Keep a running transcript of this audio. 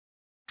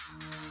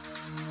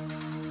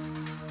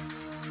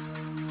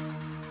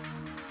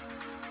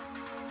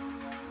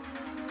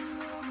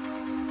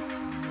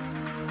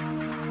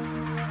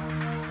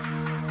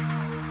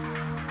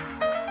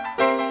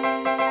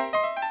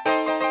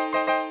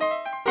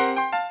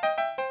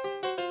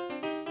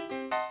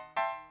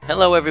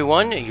Hello,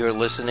 everyone. You're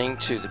listening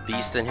to the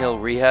Beeston Hill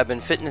Rehab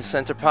and Fitness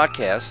Center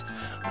podcast,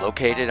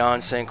 located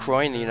on St.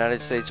 Croix in the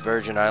United States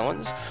Virgin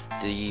Islands.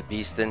 The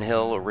Beeston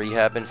Hill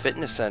Rehab and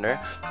Fitness Center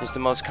is the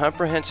most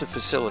comprehensive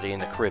facility in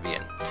the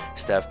Caribbean,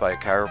 staffed by a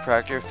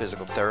chiropractor,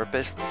 physical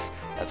therapists,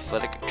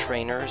 athletic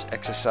trainers,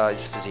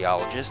 exercise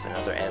physiologists, and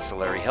other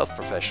ancillary health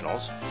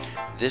professionals.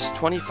 This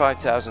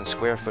 25,000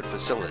 square foot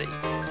facility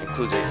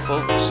includes a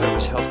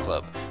full-service health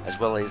club as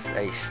well as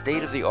a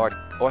state-of-the-art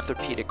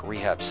orthopedic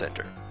rehab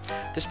center.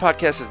 This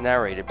podcast is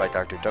narrated by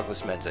Dr.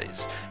 Douglas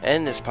Menzies,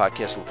 and this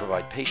podcast will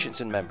provide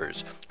patients and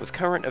members with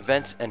current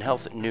events and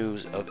health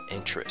news of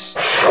interest.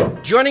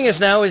 Joining us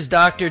now is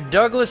Dr.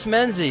 Douglas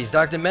Menzies.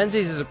 Dr.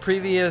 Menzies is a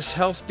previous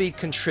HealthBeat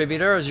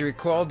contributor. As you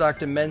recall,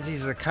 Dr.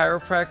 Menzies is a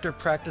chiropractor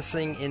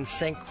practicing in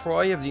St.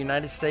 Croix of the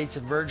United States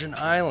Virgin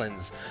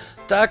Islands.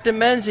 Dr.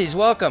 Menzies,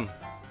 welcome.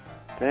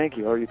 Thank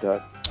you. How are you,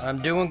 Doug?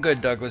 I'm doing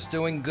good, Douglas,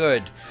 doing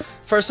good.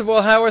 First of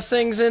all, how are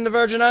things in the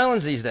Virgin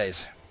Islands these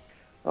days?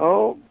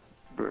 Oh,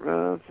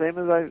 same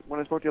as when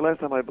I spoke to you last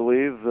time, I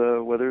believe.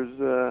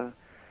 Weather's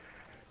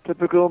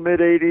typical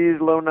mid-80s,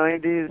 low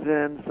 90s,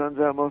 and sun's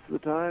out most of the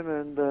time,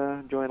 and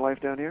enjoying life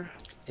down here.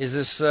 Is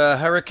this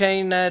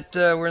hurricane that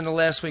we're in the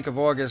last week of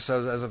August,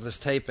 as of this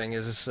taping,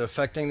 is this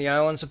affecting the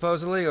island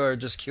supposedly, or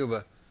just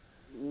Cuba?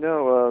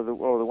 No, the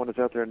one that's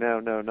out there now,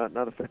 no,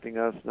 not affecting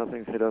us.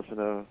 Nothing's hit us in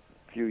a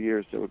few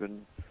years, so we've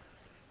been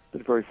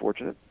very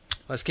fortunate.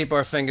 Let's keep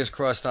our fingers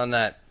crossed on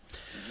that.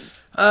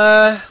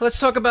 Let's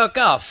talk about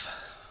golf.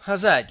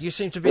 How's that? You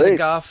seem to be the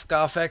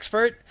golf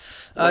expert.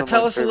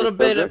 Tell us a little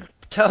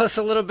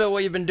bit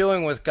what you've been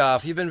doing with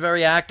golf. You've been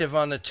very active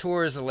on the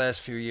tours the last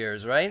few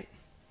years, right?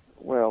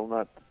 Well,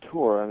 not the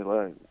tour. I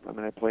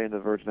mean, I play in the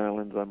Virgin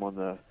Islands. I'm on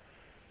the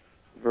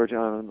Virgin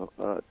Island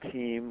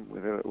team.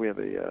 We have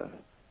a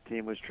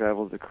team which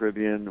travels the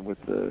Caribbean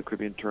with the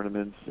Caribbean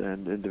tournaments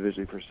and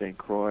individually for St.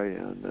 Croix,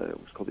 and it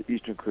was called the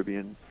Eastern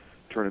Caribbean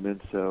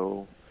Tournament.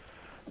 So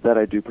that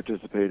I do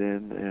participate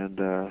in, and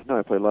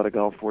I play a lot of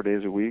golf 4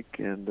 days a week,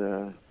 and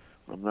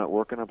I'm not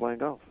working, I'm playing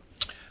golf.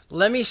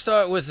 Let me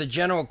start with the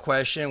general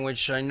question,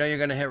 which I know you're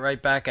going to hit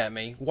right back at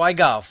me. Why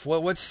golf?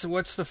 What's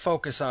the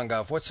focus on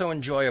golf? What's so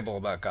enjoyable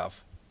about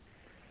golf?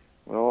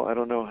 Well, I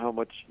don't know how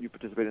much you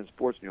participate in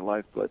sports in your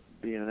life, but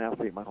being an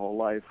athlete my whole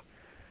life,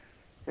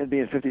 and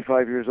being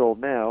 55 years old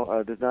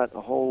now, there's not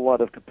a whole lot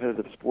of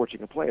competitive sports you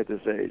can play at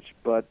this age.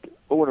 But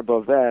over and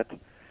above that,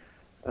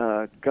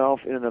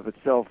 golf in and of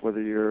itself,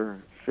 whether you're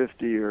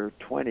 50 or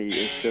 20,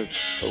 is just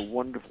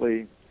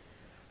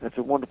it's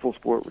a wonderful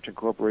sport which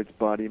incorporates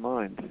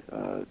body-mind.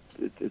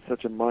 It's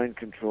such a mind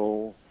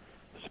control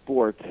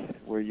sport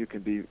where you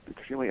can be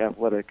extremely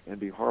athletic and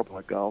be horrible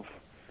at golf,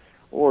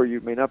 or you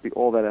may not be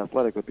all that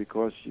athletic, but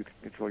because you can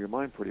control your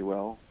mind pretty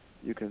well,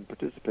 you can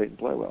participate and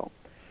play well.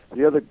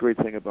 The other great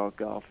thing about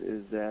golf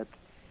is that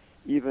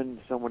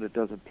even someone that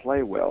doesn't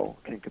play well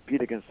can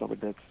compete against someone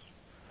that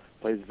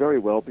plays very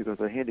well because of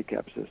the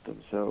handicap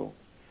system. So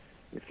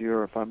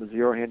if I'm a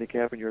 0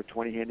 handicap and you're a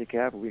 20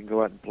 handicap, we can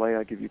go out and play.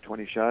 I give you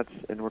 20 shots,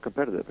 and we're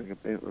competitive. We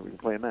can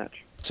play a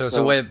match. So it's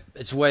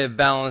a way of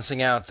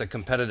balancing out the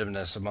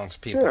competitiveness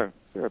amongst people.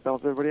 Sure,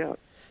 balance everybody out.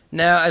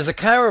 Now, as a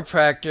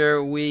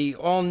chiropractor, we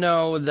all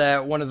know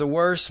that one of the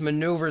worst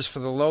maneuvers for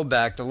the low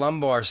back, the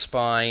lumbar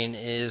spine,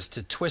 is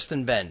to twist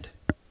and bend.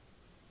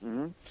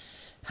 Mm-hmm.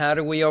 How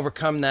do we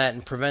overcome that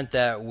and prevent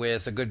that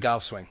with a good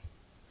golf swing?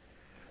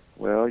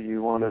 Well,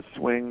 you want to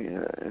swing,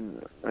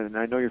 and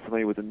I know you're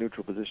familiar with the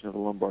neutral position of the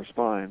lumbar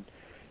spine.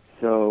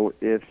 So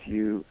if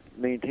you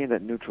maintain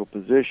that neutral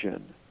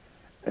position,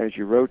 as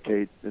you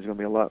rotate, there's going to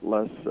be a lot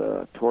less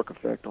torque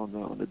effect on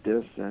the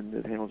disc, and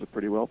it handles it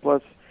pretty well.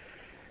 Plus,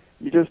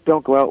 you just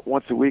don't go out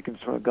once a week and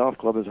swing a golf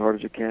club as hard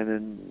as you can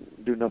and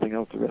do nothing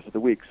else the rest of the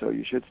week. So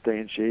you should stay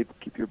in shape,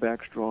 keep your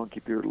back strong,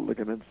 keep your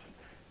ligaments,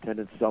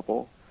 tendons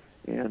supple,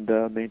 and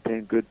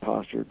maintain good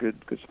posture, good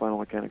spinal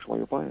mechanics while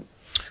you're playing.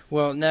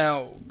 Well,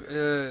 now,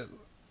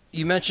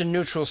 you mentioned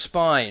neutral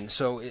spine.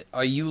 So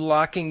are you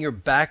locking your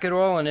back at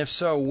all? And if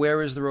so,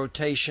 where is the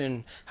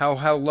rotation?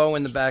 How low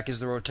in the back is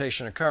the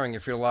rotation occurring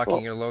if you're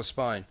locking your low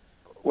spine?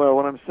 Well,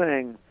 when I'm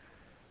saying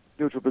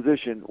neutral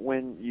position,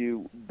 when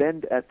you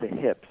bend at the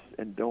hips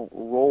and don't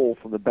roll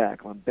from the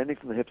back, when I'm bending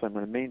from the hips, I'm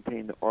going to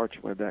maintain the arch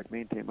of my back,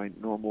 maintain my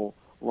normal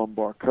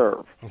lumbar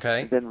curve,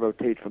 okay, and then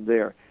rotate from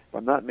there. If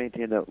I'm not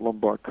maintaining that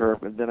lumbar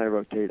curve and then I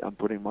rotate, I'm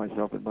putting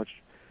myself in much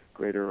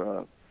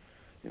greater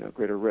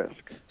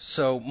risk.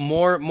 So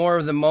more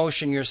of the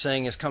motion you're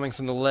saying is coming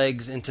from the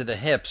legs into the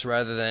hips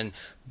rather than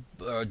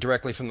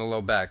directly from the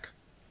low back.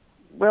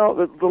 Well,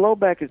 the low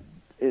back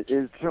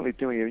is certainly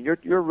doing it.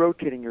 You're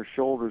rotating your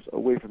shoulders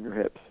away from your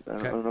hips.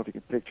 Okay. I don't know if you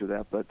can picture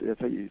that, but that's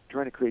how you're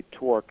trying to create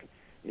torque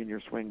in your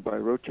swing by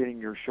rotating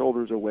your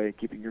shoulders away,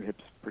 keeping your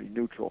hips pretty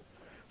neutral.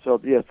 So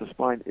yes, the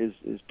spine is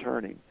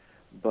turning,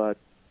 but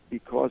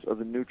because of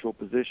the neutral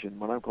position,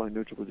 what I'm calling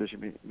neutral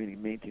position,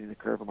 meaning maintaining the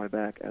curve of my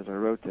back as I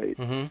rotate,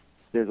 mm-hmm,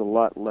 there's a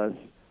lot less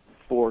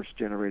force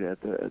generated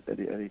at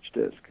each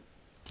disc.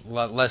 A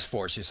lot less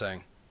force, you're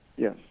saying?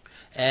 Yes.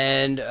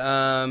 And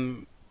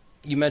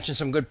You mentioned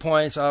some good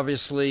points.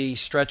 Obviously,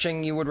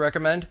 stretching you would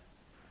recommend?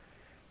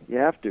 You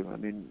have to. I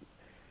mean,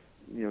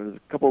 there's a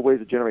couple of ways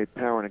to generate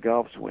power in a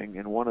golf swing,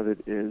 and one of it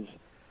is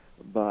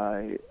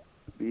by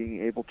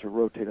being able to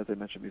rotate, as I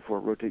mentioned before,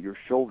 rotate your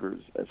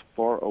shoulders as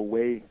far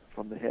away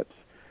from the hips.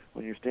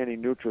 When you're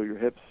standing neutral, your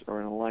hips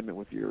are in alignment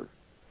with your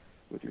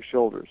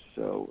shoulders.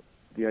 So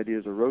the idea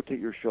is to rotate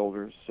your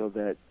shoulders so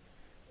that,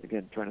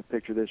 again, trying to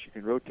picture this, you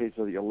can rotate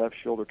so that your left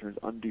shoulder turns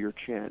under your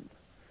chin.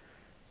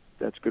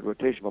 That's good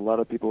rotation, but a lot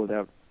of people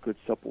without good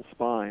supple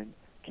spine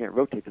can't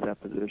rotate to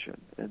that position,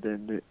 and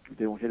then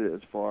they won't hit it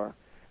as far.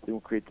 They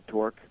won't create the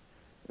torque,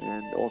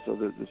 and also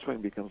the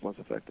swing becomes less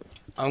effective.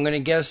 I'm going to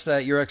guess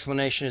that your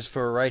explanation is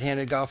for a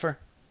right-handed golfer?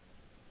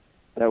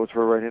 That was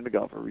for a right-handed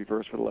golfer,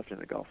 reverse for the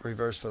left-handed golfer.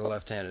 Reverse for the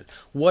left-handed.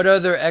 What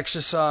other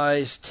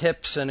exercise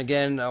tips, and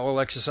again, all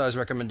exercise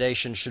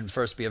recommendations should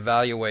first be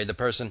evaluated. The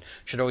person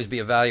should always be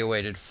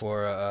evaluated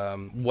for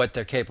what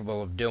they're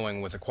capable of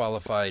doing with a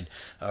qualified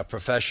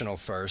professional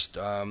first.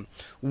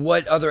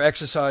 What other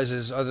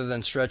exercises other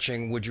than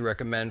stretching would you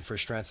recommend for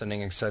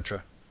strengthening,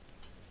 etc.?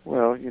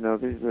 Well,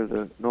 these are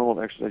the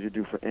normal exercises you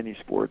do for any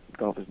sport.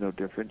 Golf is no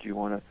different. You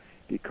want to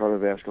be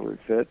cardiovascularly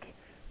fit.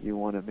 You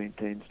want to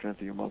maintain strength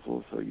of your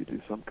muscles, so you do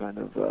some kind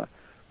of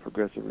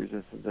progressive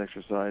resistance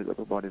exercise,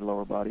 upper body,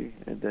 lower body,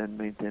 and then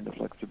maintain the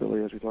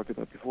flexibility as we talked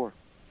about before.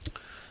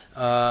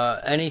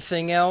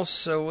 Anything else?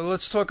 So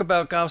let's talk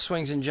about golf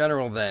swings in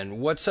general then.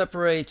 What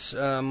separates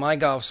my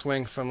golf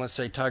swing from, let's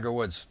say, Tiger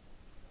Woods?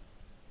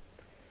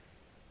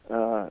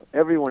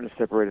 Everyone is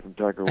separated from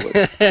Tiger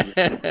Woods.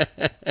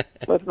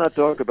 Let's not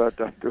talk about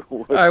Tiger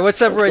Woods. All right, what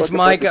separates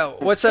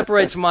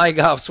my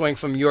golf swing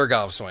from your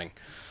golf swing?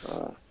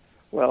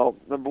 Well,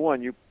 number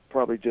one, you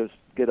probably just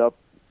get up,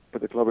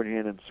 put the club in your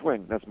hand, and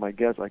swing. That's my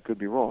guess. I could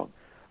be wrong.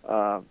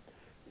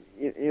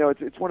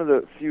 It's one of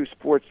the few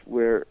sports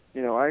where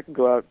I can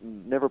go out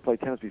and never play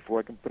tennis before.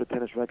 I can put a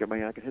tennis racket in my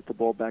hand. I can hit the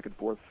ball back and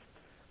forth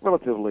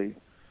relatively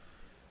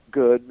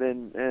good,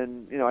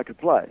 and I could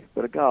play.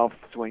 But a golf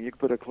swing, you can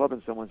put a club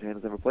in someone's hand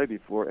who's never played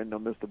before, and they'll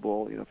miss the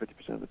ball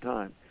 50% of the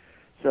time.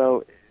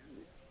 So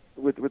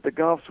with the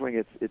golf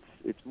swing,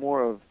 it's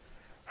more of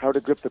how to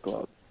grip the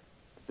club,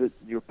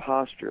 your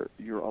posture,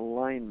 your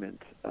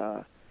alignment,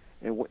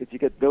 and if you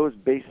get those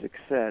basics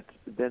set,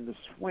 then the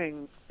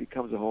swing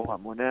becomes a whole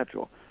lot more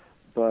natural.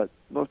 But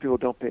most people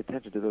don't pay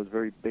attention to those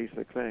very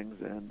basic things,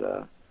 and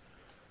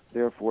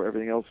therefore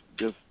everything else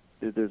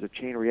there's a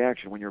chain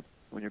reaction. When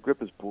your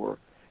grip is poor,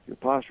 your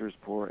posture is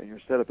poor, and your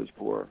setup is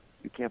poor,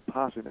 you can't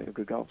possibly make a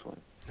good golf swing.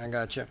 I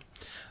gotcha.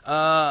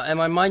 And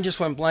my mind just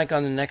went blank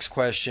on the next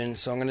question,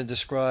 so I'm going to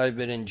describe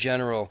it in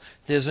general.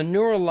 There's a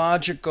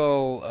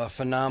neurological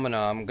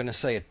phenomenon, I'm going to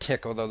say a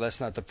tic, although that's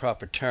not the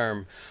proper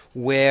term,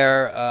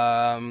 where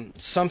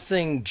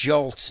something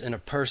jolts in a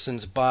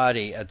person's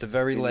body at the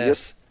very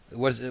last...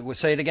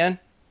 Say it again?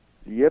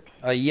 Yips.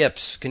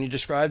 Yips. Can you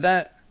describe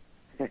that?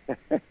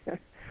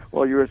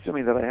 Well, you're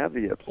assuming that I have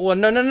the yips. Well,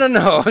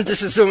 no. I'm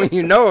just assuming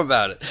you know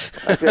about it.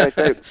 I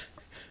tell you,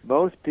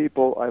 most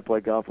people I play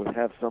golf with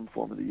have some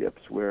form of the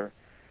yips, where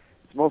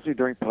it's mostly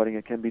during putting.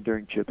 It can be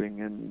during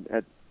chipping, and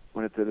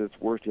when it's at its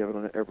worst, you have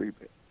it on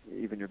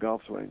even your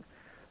golf swing.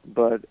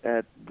 But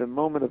at the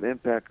moment of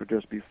impact, or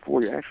just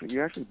before, you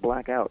actually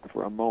black out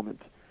for a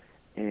moment,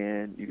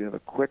 and you can have a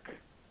quick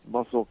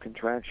muscle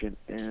contraction,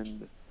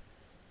 and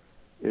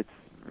it's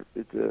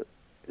a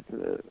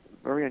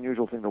very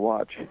unusual thing to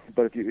watch.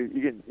 But if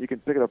you can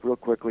pick it up real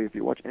quickly. If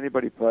you watch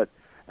anybody putt,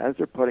 as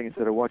they're putting,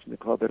 instead of watching the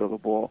club head of the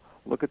ball,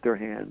 look at their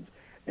hands,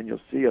 and you'll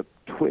see a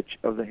twitch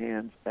of the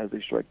hands as they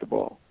strike the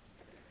ball.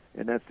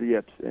 And that's the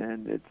yips.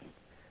 And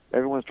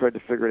everyone's tried to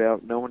figure it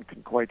out. No one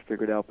can quite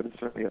figure it out, but it's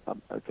certainly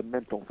it's a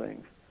mental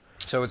thing.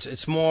 So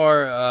it's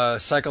more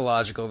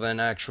psychological than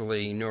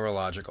actually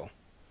neurological.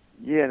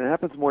 Yeah, and it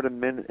happens more to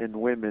men and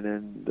women.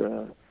 And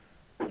the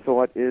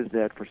thought is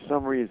that for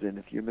some reason,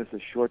 if you miss a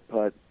short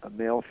putt, a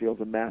male feels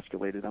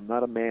emasculated. I'm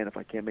not a man if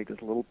I can't make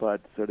this little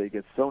putt. So they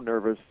get so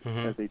nervous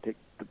as they take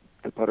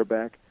the putter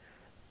back,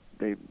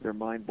 their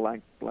mind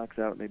blacks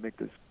out, and they make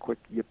this quick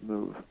yip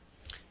move.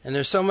 And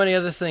there's so many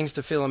other things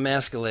to feel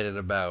emasculated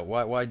about.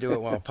 Why do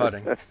it while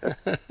putting?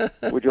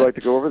 Would you like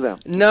to go over them?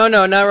 No,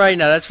 not right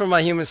now. That's for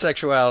my human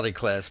sexuality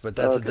class, but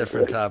that's a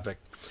different topic.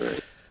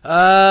 Great.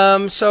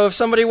 So if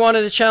somebody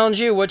wanted to challenge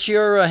you, what's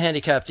your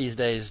handicap these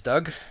days,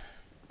 Doug?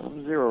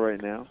 I'm 0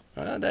 right now.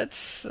 I'd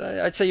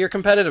say you're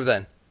competitive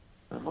then.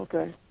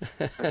 Okay.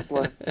 I can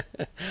play.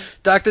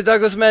 Dr.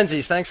 Douglas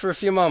Menzies, thanks for a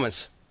few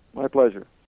moments. My pleasure.